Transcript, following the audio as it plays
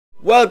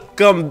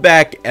Welcome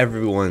back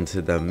everyone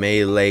to the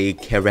melee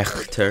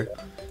character.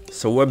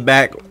 So we're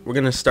back. We're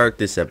gonna start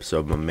this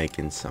episode by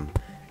making some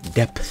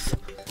depth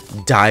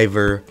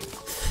diver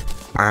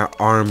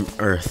arm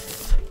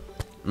earth.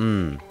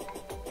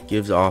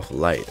 Gives off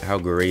light. How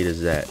great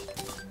is that?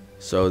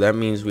 So that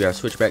means we gotta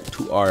switch back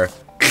to our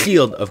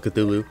Shield of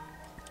Cthulhu.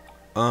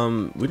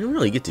 We didn't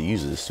really get to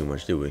use this too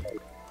much, did we?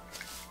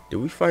 Did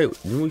we fight?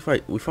 Didn't we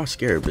fight? We fought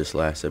Scarab this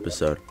last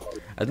episode.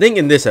 I think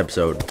in this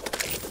episode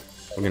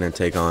we're gonna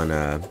take on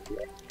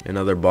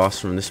another boss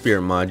from the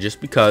Spirit mod just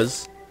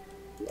because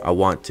I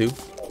want to.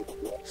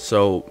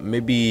 So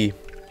maybe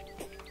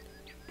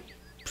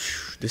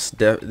this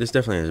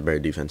definitely has a better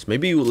defense.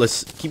 Maybe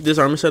let's keep this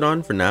armor set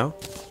on for now,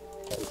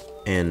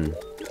 and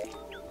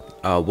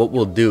what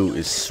we'll do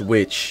is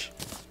switch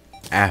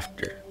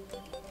after.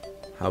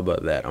 How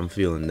about that? I'm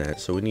feeling that.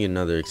 So we need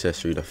another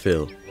accessory to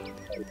fill.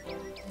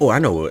 Oh, I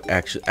know what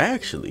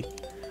actually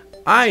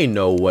I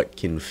know what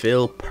can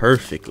fill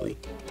perfectly.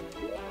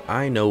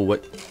 I know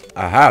what.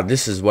 Aha,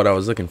 this is what I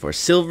was looking for.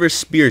 Silver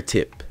spear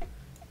tip.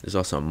 There's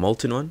also a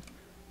molten one.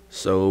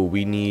 So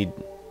we need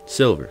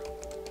silver.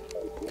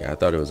 Okay, I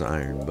thought it was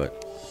iron,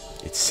 but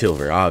it's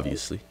silver,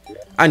 obviously.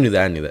 I knew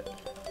that.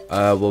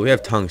 Well, we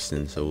have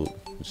tungsten, so we'll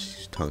just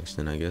use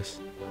tungsten, I guess.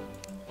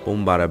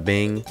 Boom, bada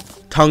bing.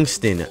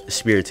 Tungsten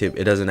spear tip.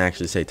 It doesn't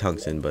actually say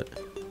tungsten, but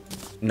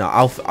no,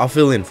 I'll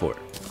fill in for it.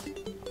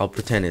 I'll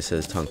pretend it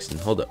says tungsten.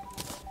 Hold up.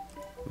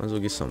 Might as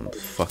well get some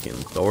fucking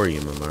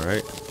thorium, am I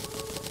right?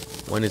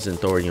 When isn't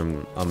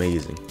thorium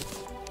amazing?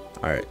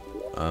 Alright.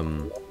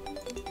 Do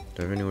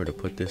I have anywhere to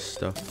put this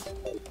stuff?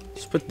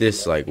 Let's put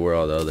this like where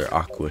all the other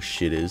aqua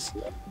shit is.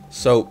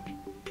 So,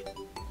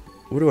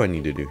 what do I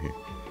need to do here?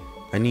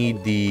 I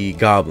need the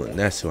goblin.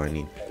 That's who I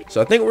need.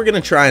 So I think we're gonna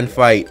try and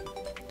fight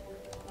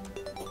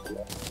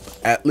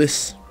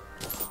Atlas.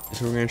 Is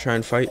who we're gonna try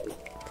and fight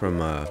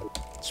from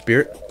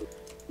Spirit,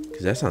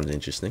 because that sounds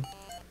interesting.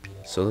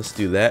 So let's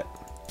do that.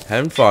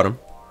 Haven't fought him.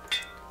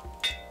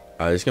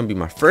 It's gonna be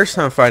my first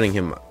time fighting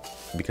him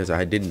because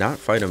I did not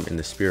fight him in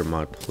the Spirit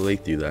mod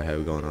playthrough that I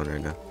have going on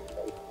right now.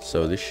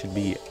 So this should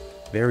be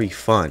very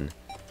fun.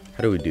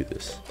 How do we do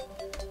this?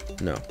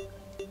 No.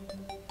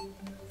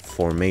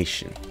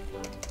 Formation.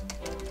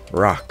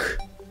 Rock.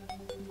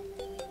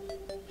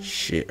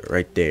 Shit,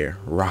 right there.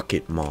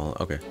 Rocket Mall.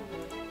 Okay.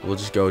 We'll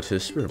just go to the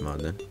Spirit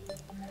mod then.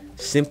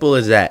 Simple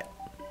as that.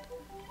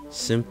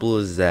 Simple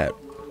as that.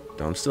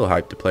 I'm still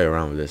hyped to play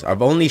around with this.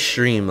 I've only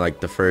streamed like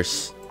the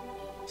first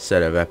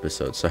set of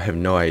episodes, so I have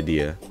no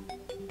idea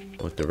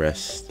what the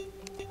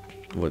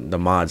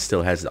mod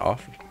still has to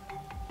offer.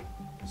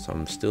 So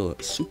I'm still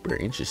super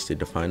interested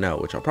to find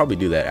out, which I'll probably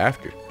do that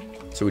after.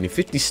 So we need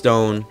 50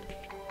 stone.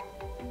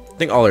 I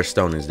think all our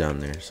stone is down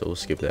there, so we'll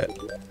skip that.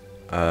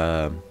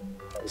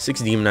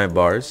 6 demonite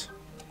bars.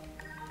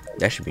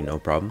 That should be no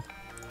problem.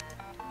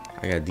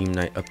 I got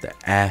demonite up the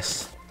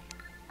ass.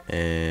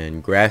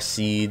 And grass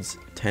seeds,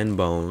 10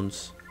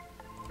 bones.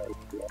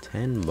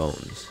 10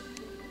 bones.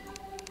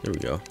 There we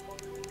go.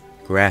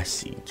 Grass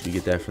seeds. We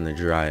get that from the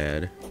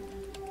dryad.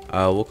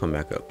 We'll come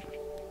back up.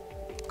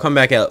 Come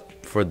back out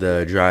for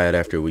the dryad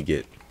after we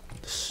get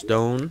the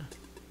stone.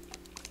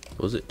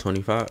 What was it?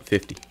 25?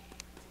 50.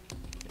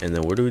 And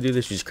then where do we do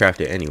this? We just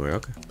craft it anywhere.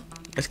 Okay.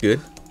 That's good.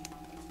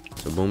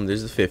 So boom,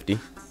 there's the 50.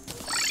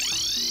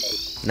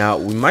 Now,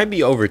 we might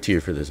be over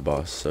tier for this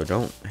boss, so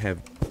don't have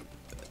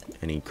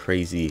any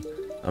crazy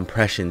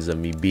impressions of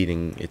me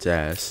beating its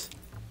ass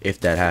if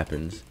that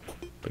happens.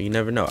 But you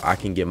never know. I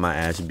can get my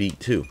ass beat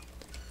too.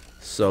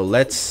 So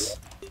let's...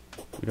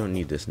 We don't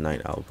need this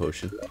night owl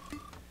potion.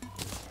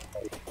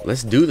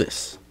 Let's do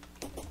this.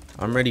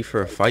 I'm ready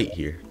for a fight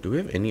here. Do we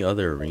have any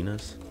other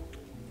arenas?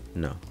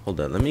 No. Hold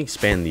on. Let me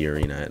expand the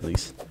arena at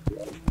least.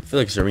 I feel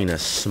like this arena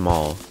is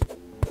small.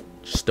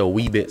 Just a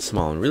wee bit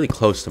small and really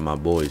close to my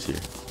boys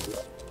here.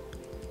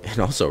 And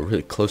also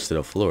really close to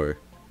the floor.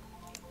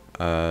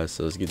 So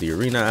let's get the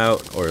arena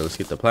out, or let's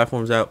get the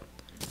platforms out.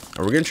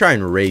 And we're going to try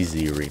and raise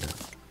the arena.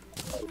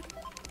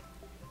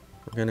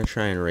 We're going to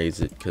try and raise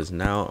it because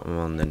now I'm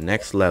on the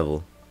next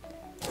level.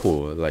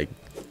 Cool. Like,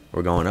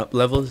 we're going up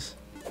levels.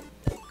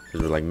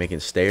 Because we're like making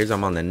stairs.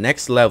 I'm on the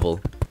next level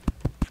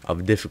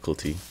of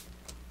difficulty.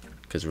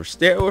 Because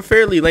we're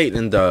fairly late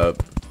in the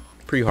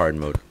pre-hard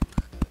mode.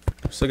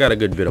 Still got a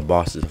good bit of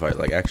bosses to fight.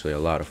 Like, actually a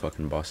lot of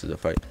fucking bosses to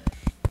fight.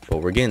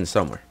 But we're getting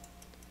somewhere.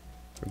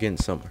 We're getting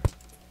somewhere.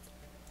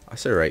 I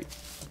said right.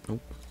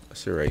 Oh, I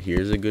said right here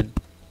is a good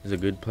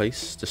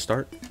place to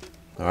start.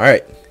 All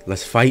right,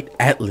 let's fight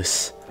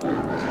Atlas.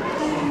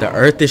 The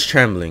earth is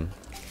trembling.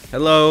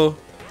 Hello.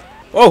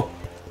 Oh.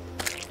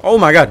 Oh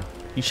my God.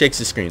 He shakes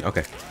the screen.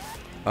 Okay.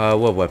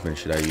 What weapon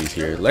should I use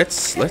here?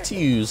 Let's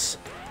use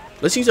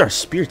our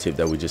spear tip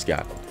that we just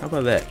got. How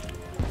about that?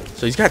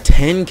 So he's got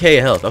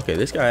 10k health. Okay,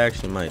 this guy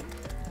actually might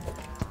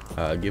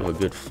give a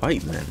good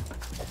fight, man.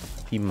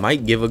 He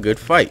might give a good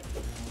fight.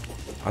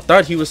 I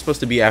thought he was supposed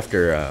to be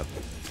after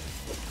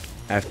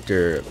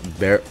Barracuda.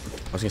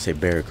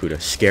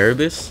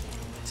 Scarabus?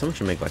 Someone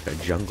should make like a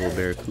jungle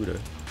Barracuda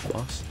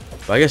boss.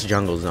 But I guess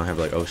jungles don't have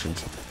like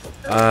oceans.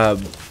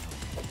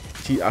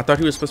 I thought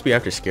he was supposed to be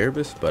after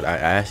Scarabus, but I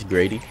asked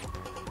Grady,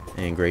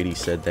 and Grady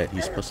said that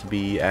he's supposed to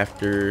be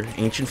after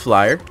Ancient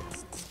Flyer.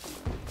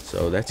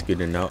 So that's good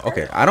to know.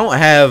 Okay, I don't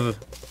have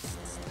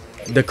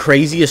the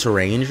craziest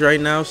range right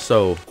now,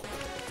 so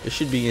it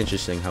should be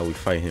interesting how we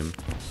fight him.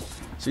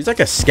 So he's like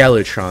a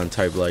Skeletron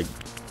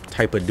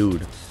type of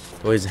dude.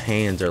 The way his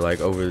hands are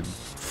like over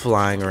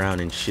flying around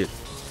and shit.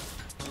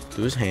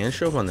 Do his hands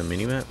show up on the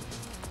minimap?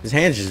 His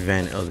hands just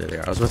vanished. Oh,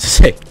 there. I was about to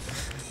say,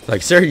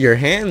 like, sir, your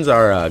hands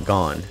are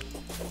gone.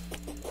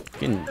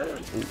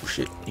 Oh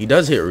shit, he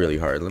does hit really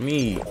hard. Let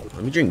me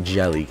drink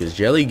jelly, because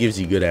jelly gives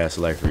you good ass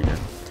life regen.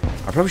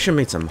 I probably should have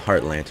made some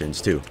heart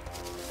lanterns too.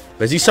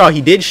 But as you saw,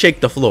 he did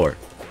shake the floor,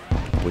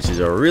 which is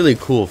a really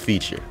cool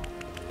feature.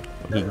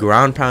 When he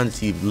ground pounds,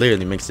 he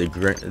literally makes the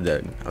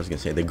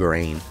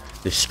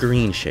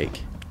screen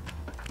shake.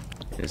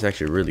 And it's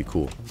actually really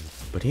cool.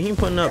 But he ain't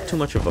putting up too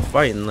much of a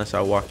fight unless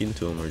I walk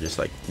into him or just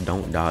like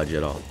don't dodge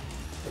at all.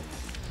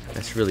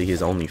 That's really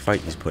his only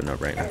fight he's putting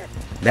up right now.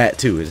 That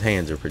too, his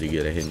hands are pretty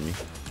good at hitting me.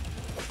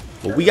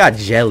 But we got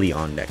jelly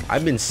on deck.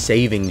 I've been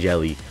saving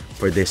jelly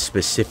for this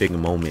specific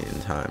moment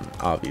in time,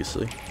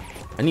 obviously.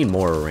 I need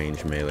more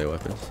ranged melee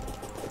weapons.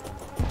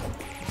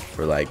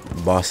 For like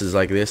bosses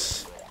like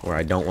this, where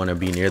I don't want to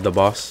be near the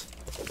boss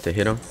to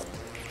hit him.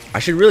 I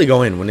should really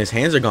go in. When his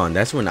hands are gone,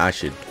 that's when I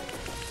should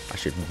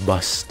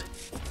bust.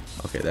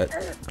 Okay, I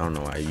don't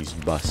know why I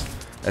used bust.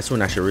 That's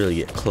when I should really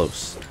get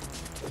close.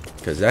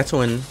 Because that's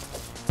when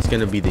it's going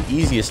to be the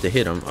easiest to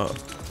hit him. Oh,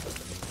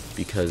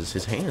 because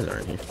his hands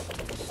aren't here.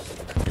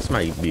 This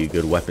might be a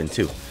good weapon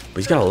too. But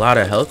he's got a lot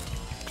of health.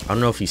 I don't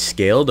know if he's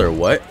scaled or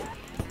what,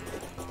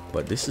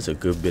 but this is a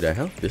good bit of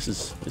health. This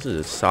is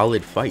a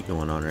solid fight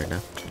going on right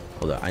now.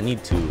 Hold on, I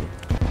need to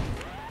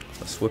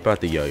let's whip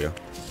out the yo-yo.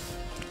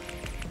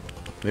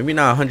 Maybe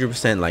not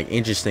 100% like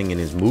interesting in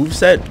his move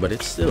set, but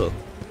it's still,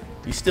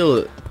 he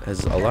still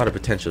has a lot of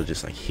potential to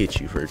just like hit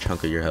you for a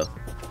chunk of your health.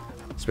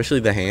 Especially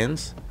the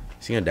hands.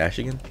 Is he gonna dash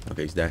again?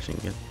 Okay, he's dashing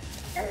again.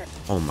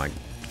 Oh my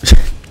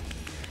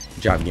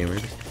job,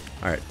 gamers.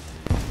 All right,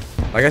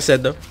 like I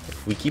said though,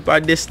 if we keep our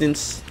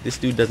distance, this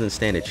dude doesn't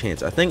stand a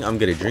chance. I think I'm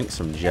gonna drink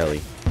some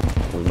jelly.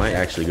 We might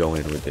actually go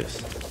in with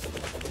this,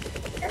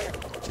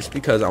 just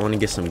because I want to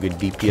get some good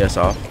DPS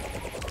off,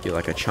 get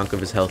like a chunk of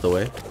his health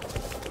away.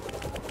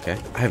 Okay,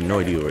 I have no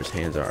idea where his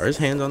hands are. Are his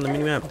hands on the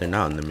minimap? They're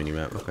not on the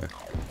minimap. Okay,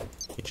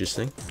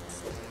 interesting.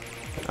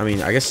 I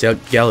mean, I guess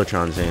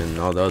Skeletron's and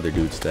all the other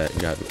dudes that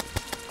got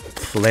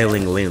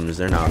flailing limbs,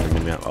 they're not on the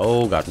minimap.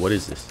 Oh god, what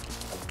is this?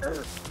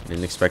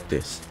 Didn't expect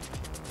this.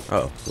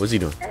 Uh oh, what's he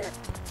doing?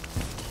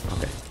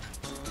 Okay,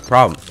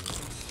 problem,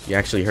 he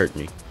actually hurt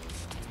me.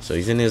 So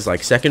he's in his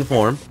like second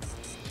form.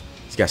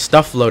 He's got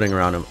stuff floating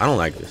around him. I don't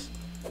like this.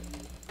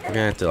 We're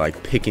gonna have to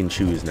like pick and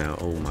choose now.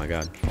 Oh my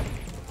god,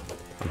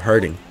 I'm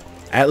hurting.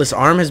 Atlas'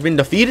 arm has been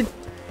defeated.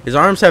 His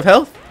arms have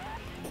health.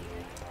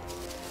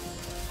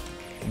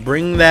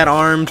 Bring that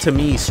arm to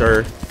me,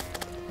 sir.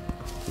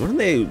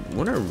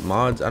 When are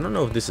mods? I don't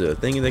know if this is a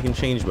thing they can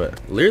change, but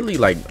literally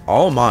like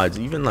all mods,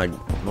 even like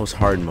most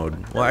hard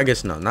mode. Well, I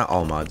guess not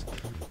all mods,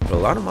 but a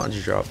lot of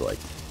mods drop like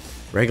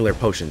regular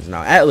potions.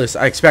 Now Atlas,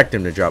 I expect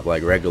him to drop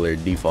like regular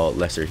default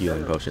lesser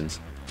healing potions,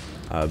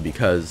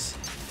 because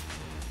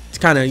it's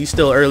kind of, he's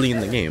still early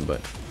in the game,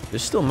 but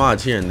there's still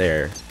mods here and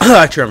there.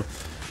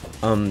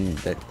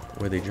 That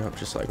where they drop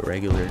just like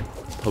regular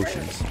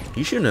potions.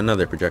 He's shooting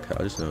another projectile.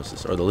 I just noticed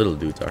this, or the little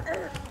dudes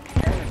are.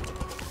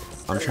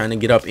 I'm trying to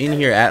get up in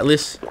here,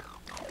 Atlas.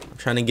 I'm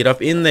trying to get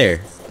up in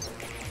there.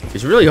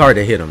 It's really hard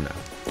to hit him now.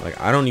 Like,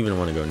 I don't even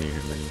want to go near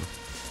him anymore.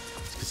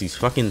 It's because these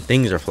fucking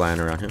things are flying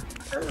around him.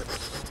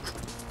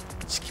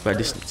 Just keep our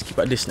distance. Keep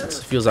our distance.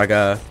 It feels like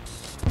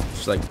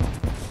feels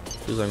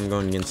like I'm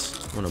going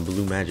against one of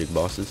Blue Magic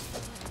bosses.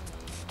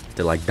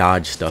 To like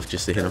dodge stuff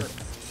just to hit him.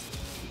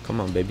 Come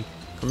on, baby.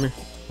 Come here.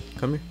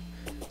 Come here.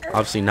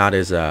 Obviously not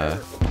as not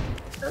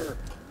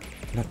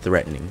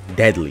threatening.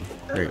 Deadly.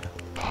 There you go.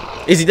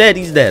 Is he dead?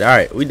 He's dead.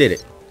 Alright, we did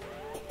it.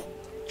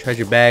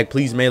 Treasure bag,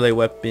 please. Melee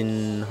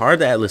weapon. Hard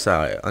to Atlas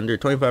eye. Under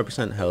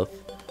 25% health.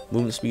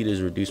 Movement speed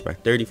is reduced by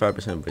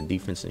 35%, but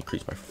defense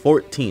increased by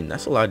 14.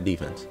 That's a lot of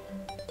defense.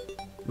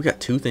 We got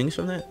two things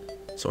from that.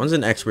 So one's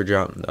an expert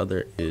drop, and the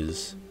other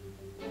is,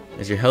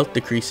 as your health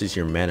decreases,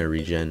 your mana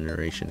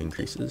regeneration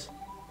increases.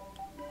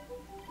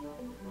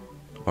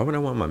 Why would I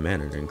want my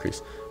mana to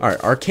increase?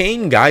 Alright,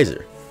 Arcane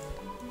Geyser.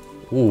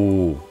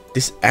 Ooh.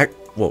 This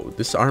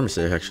armor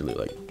set is actually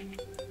like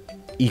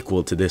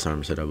equal to this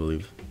armor set, I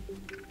believe.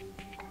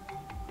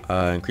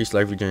 Increased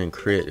life regen and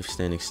crit if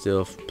standing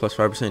still. Plus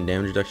 5%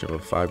 damage reduction or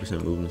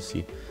 5% movement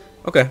speed.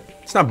 Okay,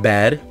 it's not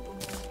bad,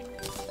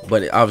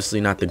 but obviously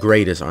not the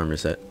greatest armor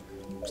set.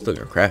 Still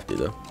gonna craft it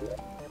though.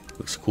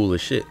 Looks cool as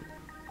shit.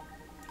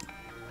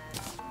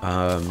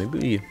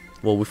 Maybe.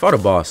 Well, we fought a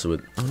boss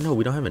with. Oh no,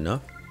 we don't have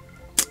enough.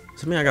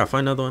 Does that mean I gotta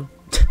find another one?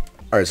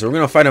 Alright, so we're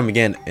gonna fight him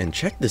again, and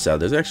check this out.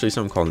 There's actually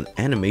something called an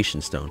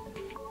animation stone.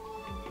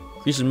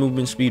 Increases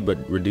movement speed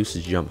but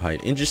reduces jump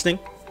height. Interesting.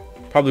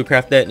 Probably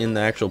craft that in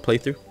the actual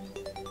playthrough.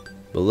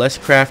 But let's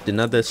craft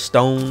another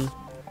skein.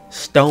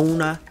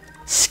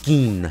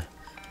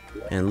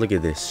 And look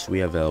at this. We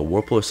have a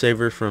Whirlpool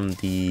Saver from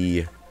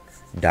the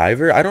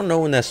Diver. I don't know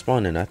when that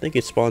spawned in. I think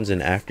it spawns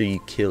in after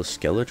you kill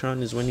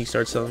Skeletron is when he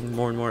starts selling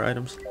more and more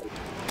items.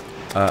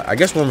 I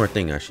guess one more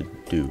thing I should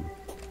do.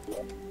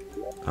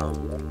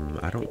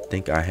 I don't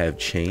think I have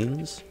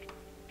chains,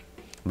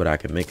 but I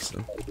can make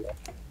some.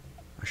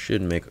 I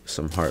should make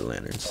some heart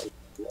lanterns.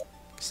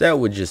 So that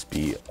would just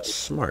be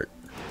smart.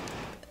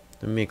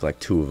 Let me make like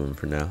 2 of them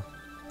for now.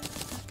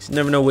 Cause you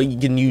never know what you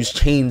can use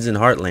chains and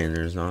heart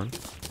lanterns on.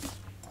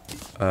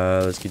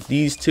 Let's get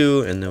these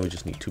 2, and then we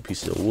just need 2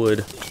 pieces of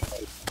wood.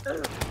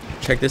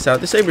 Check this out.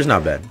 The saber's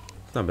not bad.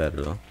 It's not bad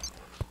at all.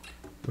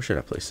 Where should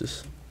I place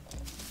this?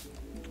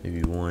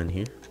 Maybe 1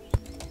 here.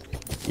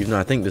 Even though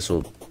I think this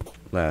will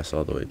last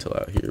all the way till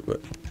out here,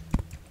 but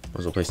might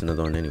as well place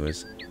another one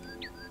anyways.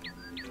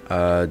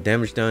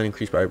 Damage done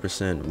increased by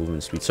 8%,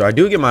 movement speed. So I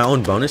do get my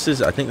own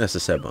bonuses. I think that's a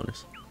set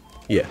bonus.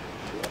 Yeah.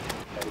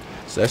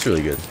 So that's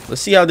really good.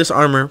 Let's see how this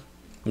armor,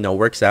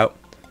 works out.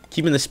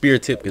 Keeping the spear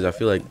tip because I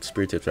feel like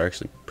spear tips are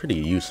actually pretty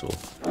useful.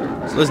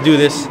 So let's do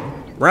this.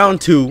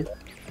 Round 2.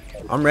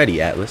 I'm ready,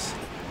 Atlas.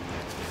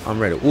 I'm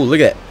ready. Ooh, look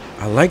at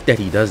that. I like that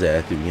he does that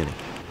at the beginning.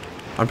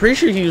 I'm pretty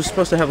sure he was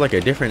supposed to have like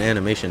a different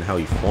animation how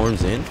he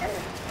forms in.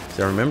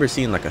 So I remember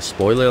seeing like a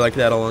spoiler like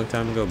that a long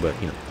time ago, but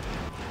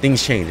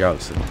things change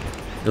obviously.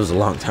 It was a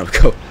long time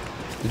ago.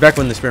 It was back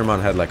when the Spirit Mod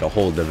had like a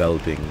whole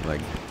developing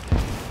like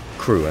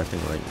crew. I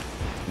think like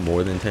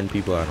more than 10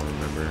 people. I don't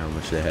remember how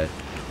much they had.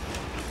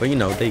 But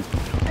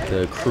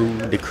the crew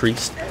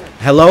decreased.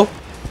 Hello?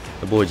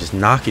 The boy just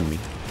knocking me.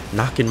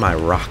 Knocking my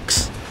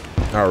rocks.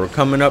 Alright, we're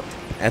coming up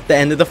at the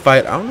end of the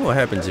fight. I don't know what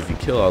happens if you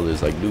kill all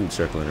this like dudes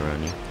circling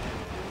around you.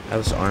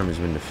 Atlas' arm has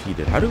been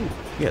defeated.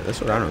 Yeah, that's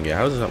what I don't get.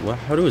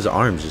 How do his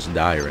arms just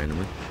die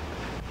randomly?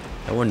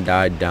 That one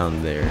died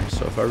down there.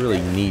 So if I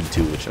really need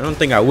to, which I don't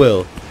think I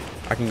will,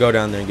 I can go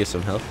down there and get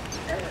some health.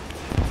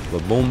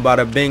 But boom,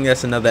 bada bing,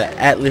 that's another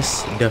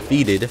Atlas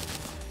defeated.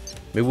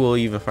 Maybe we'll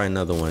even find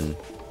another one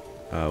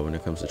when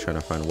it comes to trying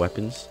to find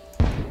weapons.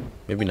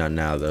 Maybe not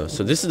now though.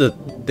 So this is the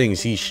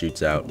things he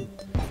shoots out,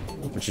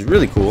 which is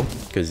really cool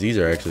because these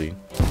are actually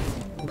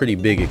pretty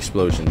big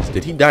explosions.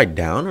 Did he die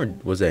down, or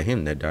was that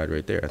him that died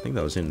right there? I think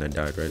that was him that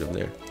died right up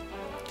there.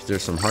 Because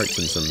there's some hearts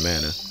and some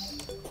mana.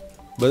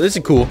 But this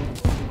is cool.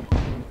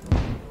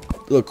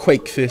 Little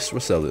Quake Fist.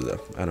 What's the other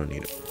though? I don't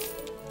need it.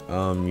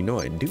 You know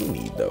what I do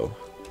need though?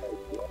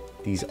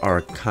 These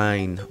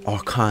arcane. I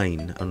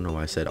don't know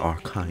why I said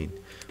arcane.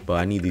 But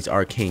I need these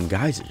arcane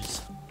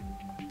geysers.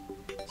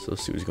 So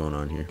let's see what's going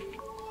on here.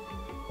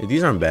 Yeah,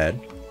 these aren't bad.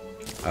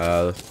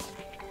 I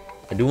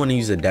do want to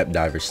use the depth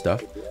diver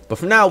stuff. But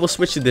for now, we'll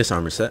switch to this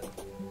armor set.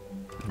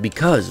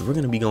 Because we're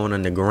going to be going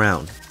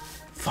underground.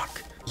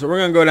 Fuck. So we're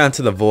going to go down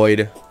to the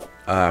void.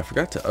 I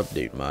forgot to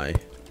update my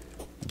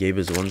Gave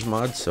Us Ones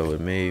mod. So it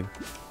may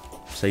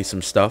say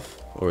some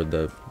stuff. Or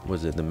the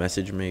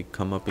message may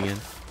come up again.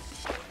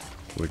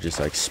 Where it just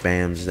like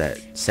spams that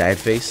sad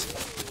face.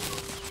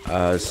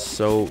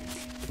 So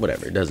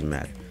whatever. It doesn't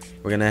matter.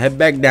 We're going to head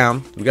back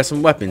down. We got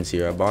some weapons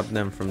here. I bought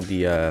them from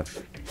the...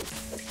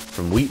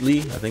 from Wheatley.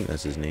 I think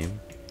that's his name.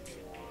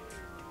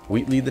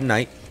 Wheatley the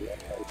Knight.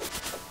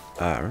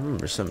 I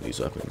remember some of these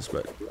weapons,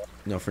 but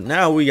for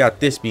now we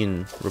got this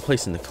being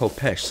replacing the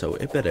Kopesh, so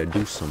it better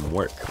do some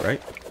work,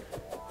 right?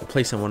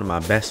 Replacing one of my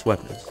best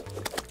weapons.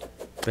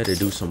 Better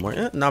do some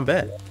work. Not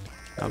bad.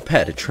 Not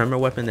bad. A tremor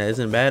weapon that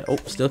isn't bad. Oh,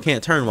 still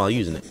can't turn while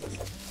using it.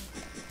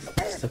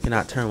 Still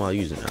cannot turn while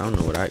using it. I don't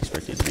know what I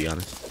expected, to be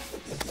honest.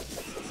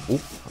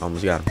 Oop, I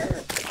almost got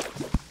him.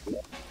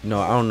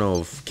 I don't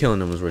know if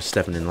killing him was worth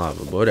stepping in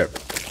lava, but whatever.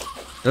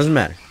 Doesn't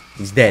matter.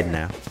 He's dead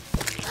now.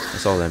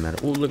 That's all that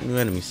matters. Oh, look, new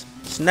enemies.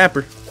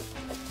 Snapper.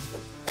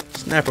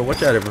 Snapper,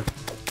 watch out, everyone.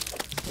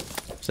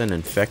 Is that an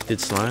infected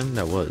slime?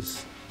 That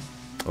was.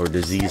 Or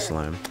disease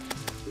slime.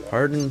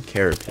 Hardened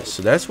carapace.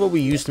 So that's what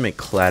we used to make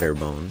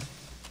Clatterbone.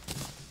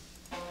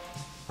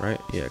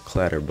 Right? Yeah,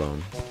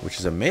 Clatterbone. Which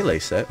is a melee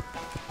set.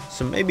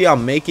 So maybe I'll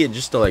make it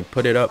just to like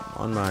put it up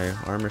on my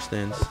armor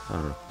stands. I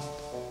don't know.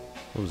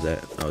 What was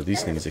that? Oh,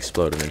 these things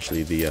explode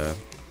eventually. The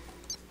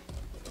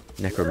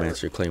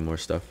Necromancer Claymore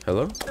stuff.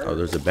 Hello? Oh,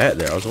 there's a bat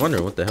there. I was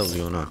wondering what the hell's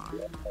going on.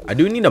 I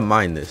do need to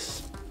mine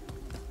this.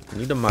 I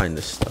need to mine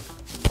this stuff.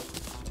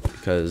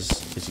 Because,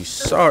 as you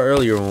saw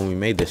earlier when we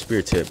made the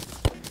spear tip,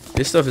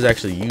 this stuff is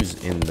actually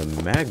used in the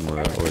magma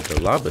or the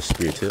lava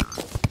spear tip.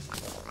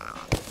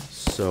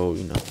 So,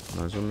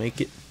 might as well make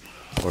it.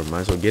 Or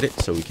might as well get it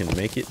so we can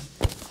make it.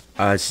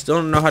 I still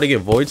don't know how to get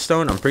Void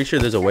Stone. I'm pretty sure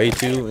there's a way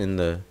to in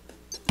the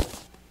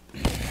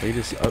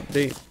latest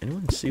update.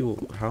 Anyone see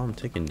how I'm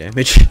taking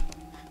damage?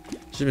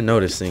 Just been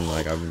noticing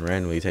like I've been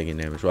randomly taking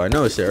damage. Well, I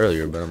noticed it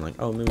earlier, but I'm like,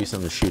 oh, maybe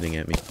something's shooting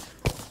at me.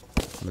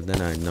 But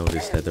then I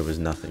noticed that there was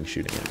nothing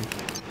shooting at me.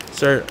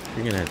 Sir,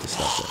 you're gonna have to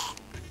stop that.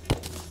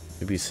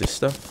 Maybe it's this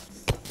stuff.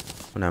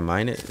 When I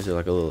mine it, is it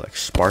like a little like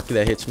spark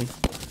that hits me?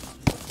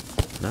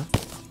 No?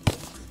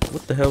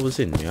 What the hell was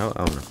hitting me? I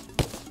don't know.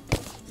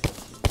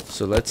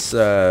 So let's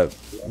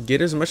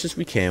get as much as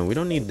we can. We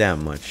don't need that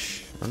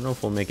much. I don't know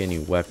if we'll make any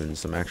weapons,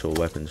 some actual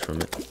weapons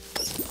from it.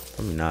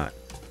 Probably not.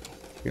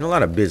 You know, a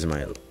lot of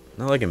bismite.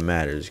 Not like it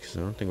matters, because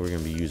I don't think we're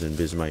going to be using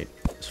bismite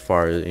as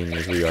far in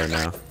as we are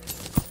now.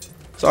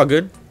 It's all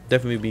good.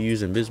 Definitely be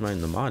using bismite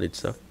in the modded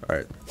stuff.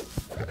 Alright.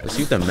 Let's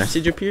see if the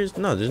message appears.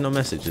 No, there's no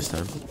message this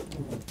time.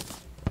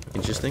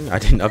 Interesting. I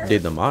didn't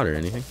update the mod or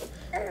anything.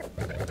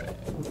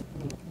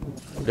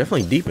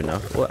 Definitely deep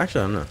enough. Well,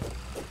 actually, I don't know.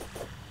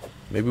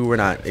 Maybe we're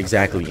not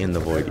exactly in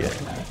the void yet.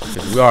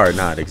 Because we are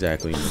not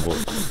exactly in the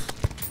void.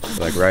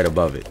 We're like right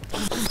above it.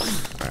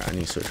 Alright, I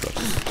need to switch up.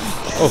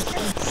 Oh!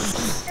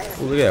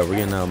 Oh, look at that. We're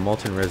getting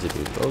molten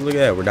residue. Oh, look at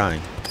that. We're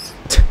dying.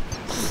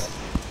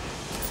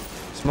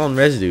 Molten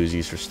residue is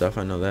used for stuff.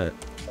 I know that.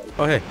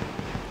 Oh, hey.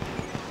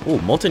 Oh,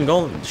 molten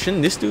golem.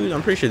 Shouldn't this dude?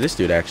 I'm pretty sure this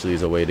dude actually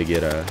is a way to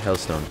get a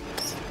hellstone.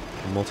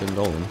 Molten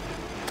golem.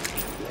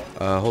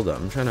 Hold up.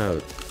 I'm trying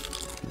to...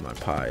 My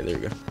pie. There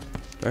we go. Do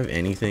I have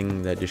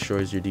anything that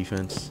destroys your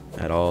defense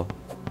at all?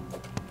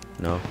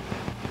 No.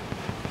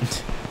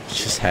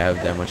 Just have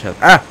that much health.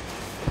 Ah!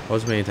 I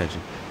wasn't paying attention.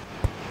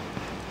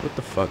 What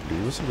the fuck,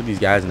 dude? What's up with these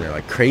guys in there?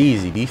 Like,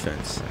 crazy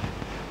defense.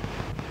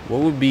 What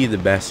would be the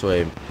best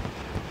way...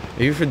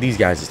 Maybe for these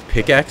guys, it's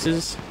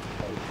pickaxes.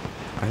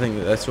 I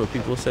think that's what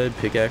people said,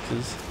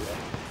 pickaxes.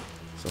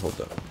 So hold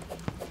up.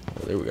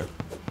 Oh, there we go.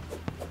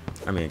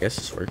 I mean, I guess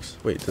this works.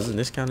 Wait, doesn't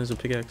this count as a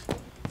pickaxe?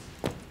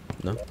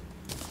 No?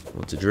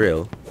 Well, it's a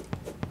drill.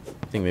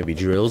 I think maybe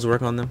drills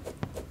work on them.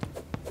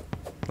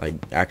 Like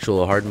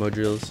actual hard mode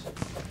drills.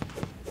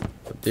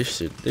 But this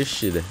shit.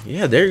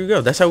 Yeah, there you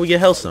go. That's how we get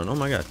hellstone. Oh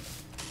my god.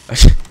 I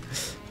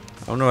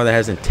don't know why that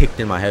hasn't ticked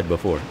in my head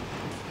before.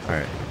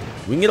 Alright.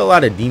 We can get a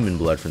lot of demon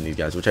blood from these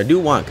guys, which I do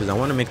want, because I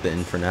want to make the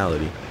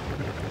infernality.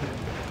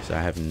 So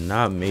I have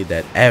not made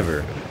that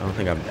ever. I don't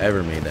think I've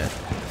ever made that.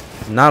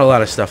 There's not a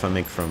lot of stuff I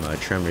make from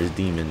Tremor's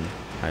demon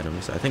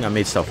items. I think I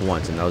made stuff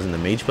once, and that was in the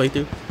mage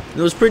playthrough. And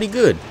it was pretty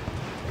good.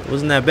 It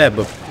wasn't that bad,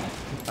 but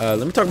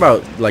let me talk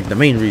about like the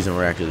main reason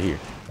we're actually here.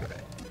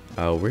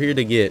 We're here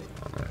to get,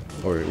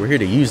 or we're here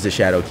to use the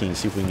Shadow King,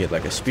 see if we can get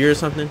like a spear or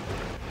something.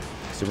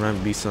 So there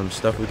might be some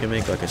stuff we can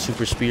make, like a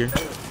super spear.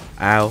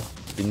 Ow,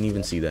 didn't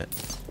even see that.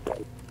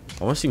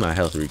 I want to see my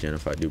health regen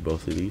if I do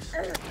both of these.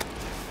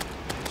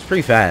 It's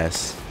pretty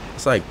fast.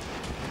 It's like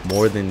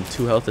more than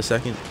 2 health a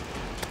second.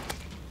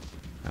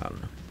 I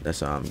don't know.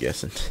 That's how I'm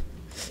guessing.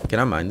 Can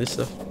I mine this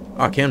stuff?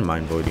 Oh, I can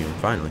mine Voidium,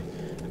 finally.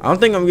 I don't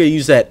think I'm going to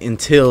use that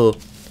until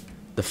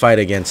the fight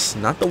against,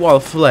 not the Wall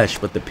of Flesh,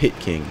 but the Pit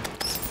King.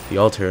 The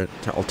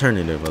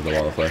alternative of the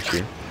Wall of Flesh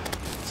here.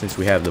 Since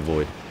we have the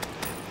Void.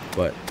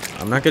 But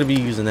I'm not going to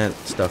be using that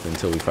stuff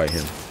until we fight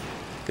him.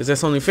 Because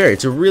that's only fair.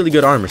 It's a really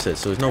good armor set,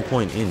 so there's no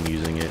point in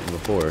using it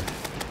before.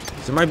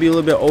 So it might be a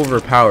little bit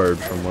overpowered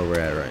from where we're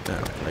at right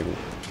now. Like,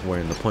 we're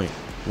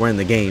in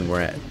the game we're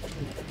at.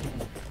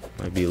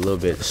 Might be a little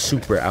bit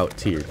super out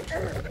tiered.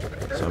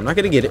 So I'm not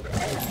going to get it.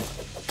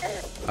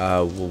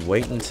 We'll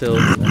wait until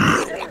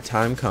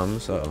time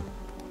comes.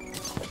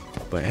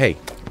 But hey,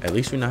 at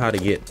least we know how to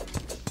get,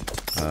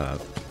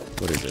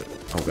 what is it?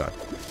 Oh god.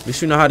 At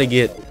least we know how to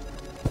get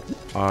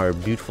our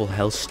beautiful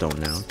hellstone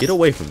now. Get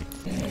away from me.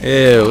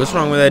 Ew, what's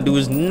wrong with that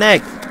dude's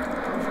neck?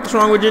 What's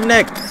wrong with your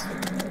neck?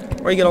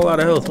 Why you get a lot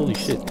of health? Holy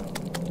shit.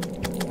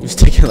 He's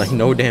taking like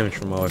no damage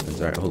from my weapons.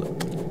 Alright, hold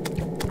up.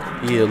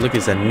 Yeah, look,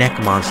 it's a neck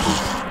monster.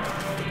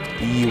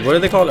 Yeah, what are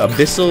they called?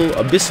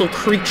 Abyssal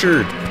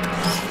creature.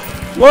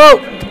 Whoa!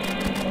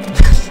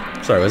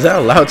 Sorry, was that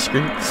a loud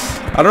scream?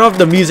 I don't know if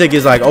the music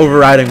is like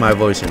overriding my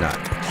voice or not.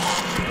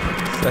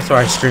 That's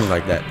why I scream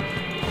like that.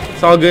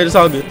 It's all good, it's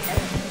all good.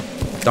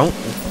 Don't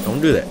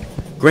do that.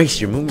 Grace,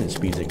 your movement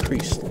speed's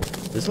increased.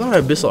 There's a lot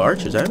of abyssal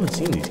archers. I haven't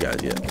seen these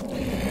guys yet.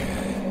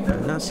 I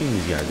have not seen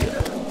these guys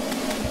yet.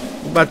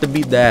 I'm about to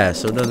beat the ass,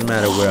 so it doesn't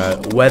matter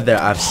whether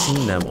I've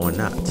seen them or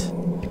not.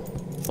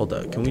 Hold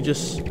up, can we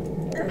just...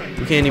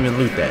 We can't even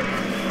loot that.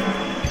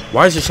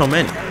 Why is there so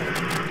many?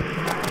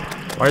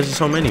 Why is there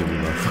so many of you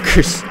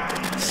motherfuckers?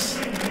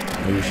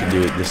 Maybe we should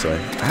do it this way.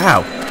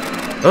 Ow!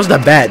 That was the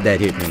bat that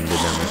hit me and did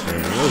damage.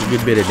 That was a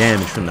good bit of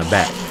damage from the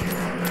bat.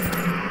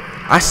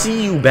 I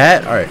see you,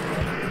 bat. All right,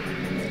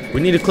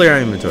 we need to clear our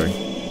inventory.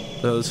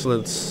 So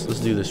let's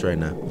do this right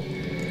now.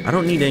 I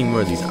don't need any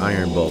more of these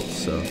iron bolts,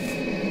 so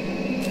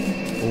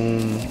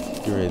boom,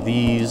 get rid of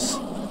these.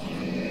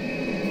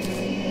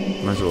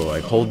 Might as well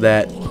like hold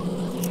that.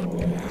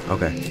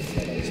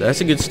 Okay, so that's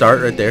a good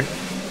start right there.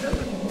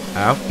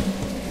 Ow,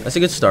 that's a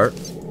good start.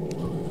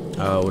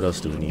 What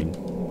else do we need?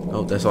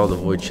 Oh, that's all the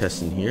void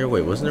chests in here.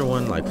 Wait, wasn't there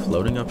one like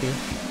floating up here?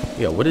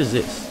 Yeah, what is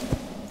this?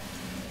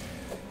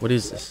 What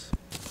is this?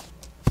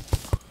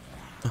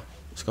 Oh,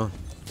 it's gone.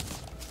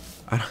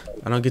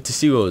 I don't get to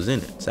see what was in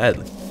it,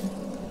 sadly.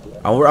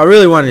 I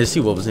really wanted to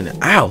see what was in it.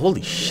 Ow,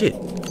 holy shit.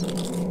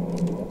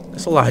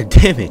 That's a lot of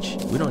damage.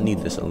 We don't need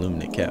this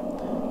illuminate cap.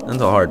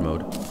 That's a hard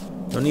mode.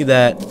 Don't need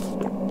that.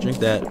 Drink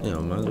that. You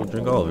know, might as well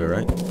drink all of it,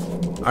 right?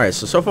 Alright,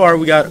 so far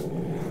we got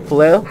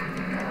flail.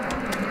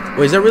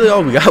 Wait, is that really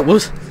all we got?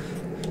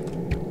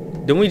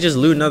 Didn't we just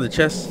loot another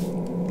chest?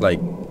 Like,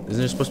 isn't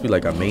there supposed to be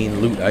like a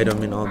main loot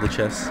item in all the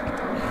chests?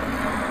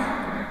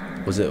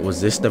 Was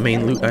this the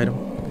main loot item?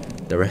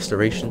 The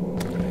restoration?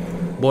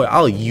 Boy,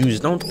 I'll use.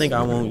 Don't think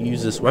I won't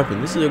use this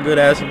weapon. This is a good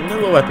ass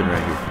vanilla weapon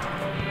right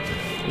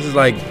here. This is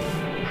like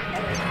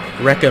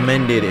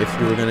recommended if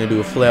you were gonna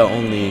do a flail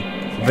only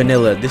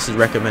vanilla. This is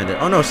recommended.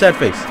 Oh no, sad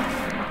face.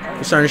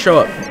 It's starting to show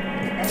up.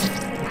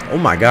 Oh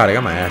my god, I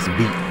got my ass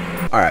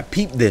beat. All right,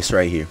 peep this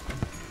right here.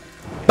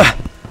 Bah!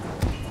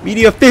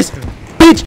 Media fist.